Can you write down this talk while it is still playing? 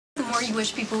The more you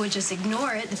wish people would just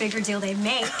ignore it, the bigger deal they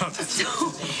make.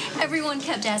 So everyone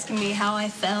kept asking me how I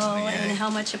fell and how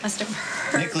much it must have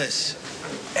hurt. Nikolas,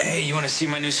 hey, you want to see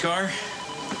my new scar?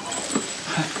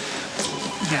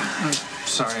 Yeah, I'm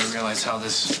sorry. I realize how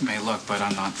this may look, but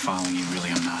I'm not following you. Really,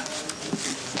 I'm not.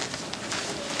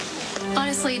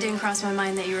 Honestly, it didn't cross my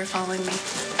mind that you were following me.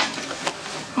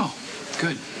 Oh,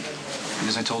 good.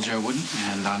 Because I told you I wouldn't,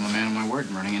 and I'm a man of my word.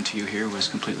 Running into you here was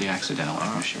completely accidental.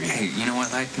 Hey, you know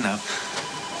what? Lighten up.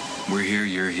 We're here,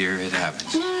 you're here, it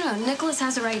happens. No. Nikolas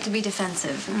has a right to be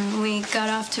defensive. We got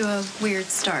off to a weird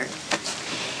start.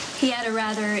 He had a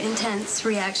rather intense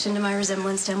reaction to my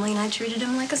resemblance to Emily, and I treated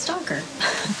him like a stalker.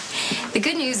 The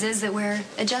good news is that we're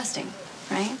adjusting,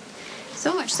 right?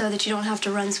 So much so that you don't have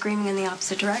to run screaming in the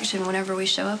opposite direction whenever we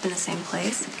show up in the same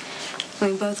place.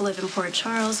 We both live in Port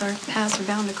Charles. Our paths are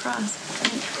bound to cross.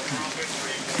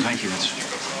 Thank you. That's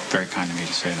very kind of me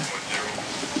to say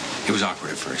that. It was awkward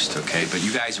at first, okay? But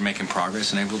you guys are making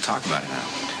progress and able to talk about it now.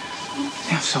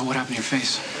 Yeah, so what happened to your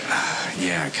face?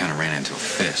 Yeah, I kind of ran into a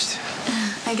fist.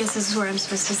 I guess this is where I'm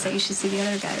supposed to say you should see the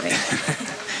other guy,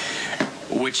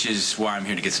 right? Which is why I'm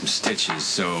here to get some stitches,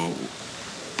 so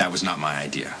that was not my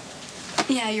idea.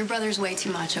 Yeah, your brother's way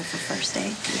too macho for first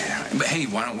date. Yeah, but hey,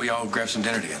 why don't we all grab some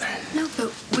dinner together? No,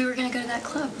 but we were gonna go to that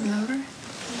club, remember?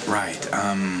 Right,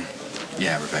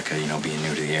 yeah, Rebecca, you know, being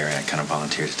new to the area, I kind of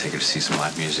volunteered to take her to see some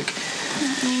live music.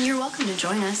 I mean, you're welcome to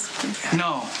join us.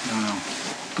 No.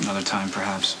 Another time,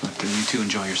 perhaps, but you two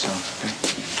enjoy yourself,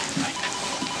 okay? Bye.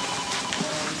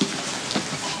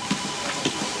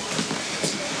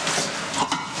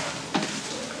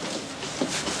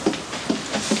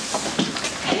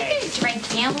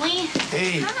 Family?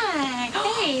 Hey. Hi.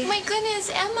 Hey. My goodness,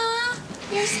 Emma,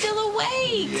 you're still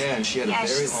awake. Yeah, and she had a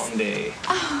very long day.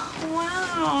 Oh,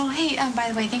 wow. Hey, by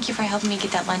the way, thank you for helping me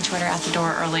get that lunch order out the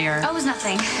door earlier. Oh, it was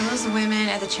nothing. Those women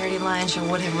at the charity lunch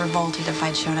would have revolted if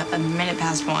I'd shown up a minute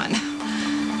past 1.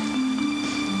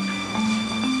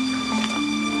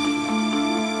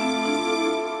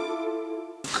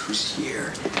 Who's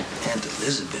here? Aunt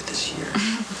Elizabeth is here.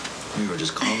 We were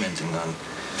just commenting on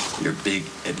your big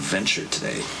adventure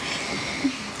today.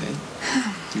 Okay?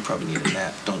 You probably need a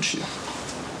nap, don't you?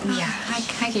 Yeah,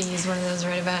 I could use one of those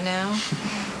right about now.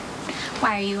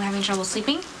 Why, are you having trouble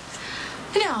sleeping?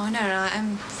 No,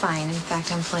 I'm fine. In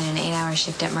fact, I'm pulling an 8-hour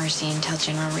shift at Mercy until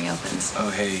General reopens. Oh,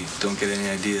 hey, don't get any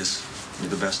ideas. You're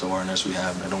the best OR nurse we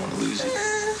have, and I don't want to lose you.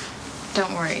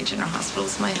 Don't worry, General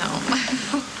Hospital's my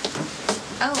home.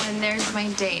 Oh, and there's my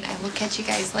date. I will catch you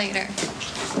guys later.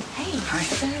 Hey, hi.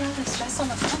 You've been a lot of stress on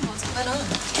the phone. What's going on?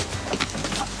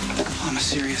 I'm a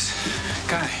serious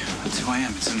guy. That's who I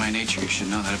am. It's in my nature. You should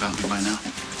know that about me by now.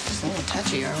 Just a little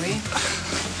touchy, are we?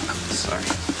 Sorry.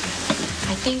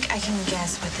 I think I can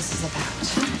guess what this is about.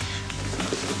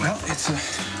 Well, it's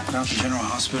about the General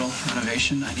Hospital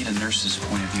renovation. I need a nurse's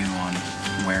point of view on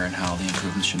where and how the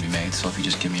improvements should be made. So if you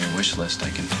just give me your wish list, I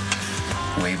can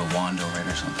wave a wand over it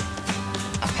or something.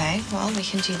 Okay, well, we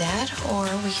can do that, or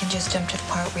we can just jump to the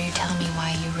part where you tell me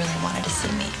why you really wanted to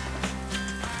see me.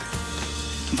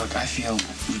 Look, I feel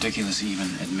ridiculous even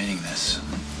admitting this.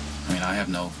 I mean, I have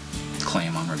no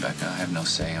claim on Rebecca. I have no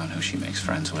say on who she makes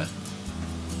friends with.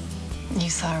 You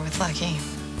saw her with Lucky.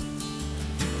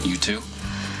 You too?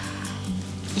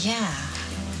 Yeah,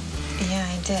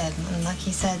 I did. And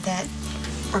Lucky said that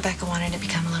Rebecca wanted to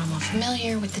become a little more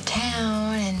familiar with the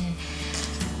town, and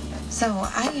so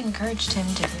I encouraged him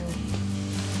to do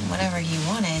whatever he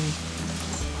wanted.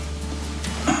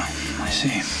 I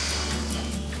see.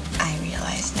 I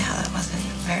realize now that wasn't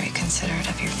very considerate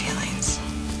of your feelings.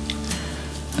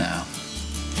 No,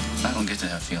 I don't get to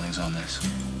have feelings on this.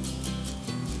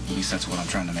 At least that's what I'm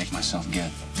trying to make myself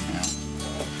get, you know?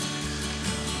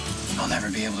 I'll never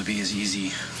be able to be as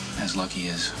easy as Lucky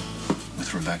is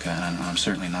with Rebecca, and I'm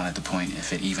certainly not at the point,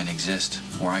 if it even exists,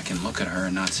 where I can look at her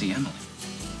and not see Emily.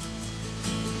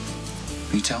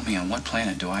 You tell me, on what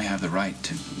planet do I have the right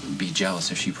to be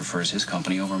jealous if she prefers his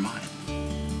company over mine?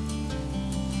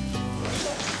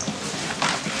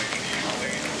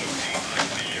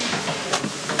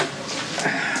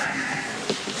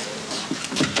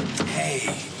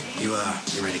 Hey, you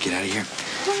ready to get out of here?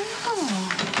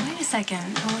 Oh, wait a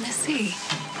second. I want to see.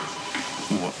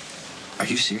 What? Are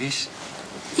you serious?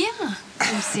 Yeah,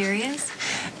 I'm serious.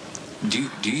 Do you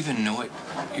even know what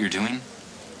you're doing?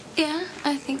 Yeah,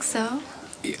 I think so.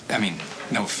 I mean,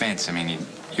 no offense. I mean,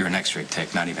 you're an X-ray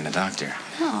tech, not even a doctor.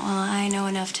 Oh, well, I know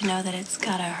enough to know that it's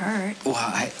gotta hurt. Well,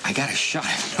 I got a shot.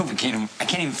 I can't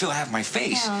even feel half my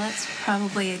face. Well, that's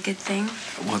probably a good thing.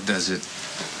 Well, does it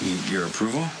need your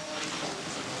approval?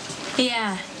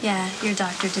 Yeah, your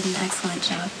doctor did an excellent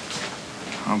job.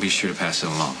 I'll be sure to pass it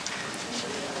along.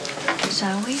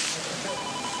 Shall we?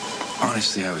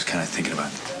 Honestly, I was kind of thinking about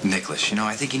Nikolas. You know,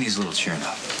 I think he needs a little cheering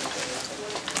up.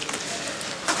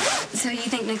 So you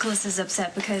think Nikolas is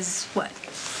upset because what?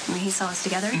 I mean, he saw us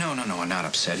together? No, I'm not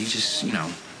upset. He just, you know,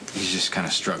 he's just kind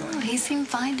of struggling. Oh, he seemed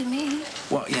fine to me.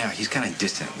 Well, yeah, he's kind of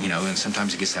distant, you know, and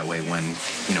sometimes it gets that way when,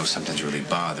 you know, something's really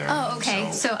bothering him. Oh,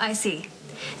 okay. So I see.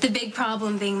 The big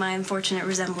problem being my unfortunate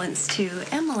resemblance to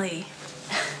Emily.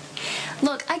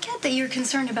 Look, I get that you're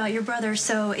concerned about your brother,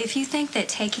 so if you think that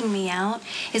taking me out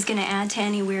is going to add to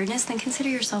any weirdness, then consider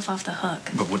yourself off the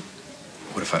hook. But what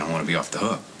if I don't want to be off the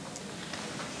hook?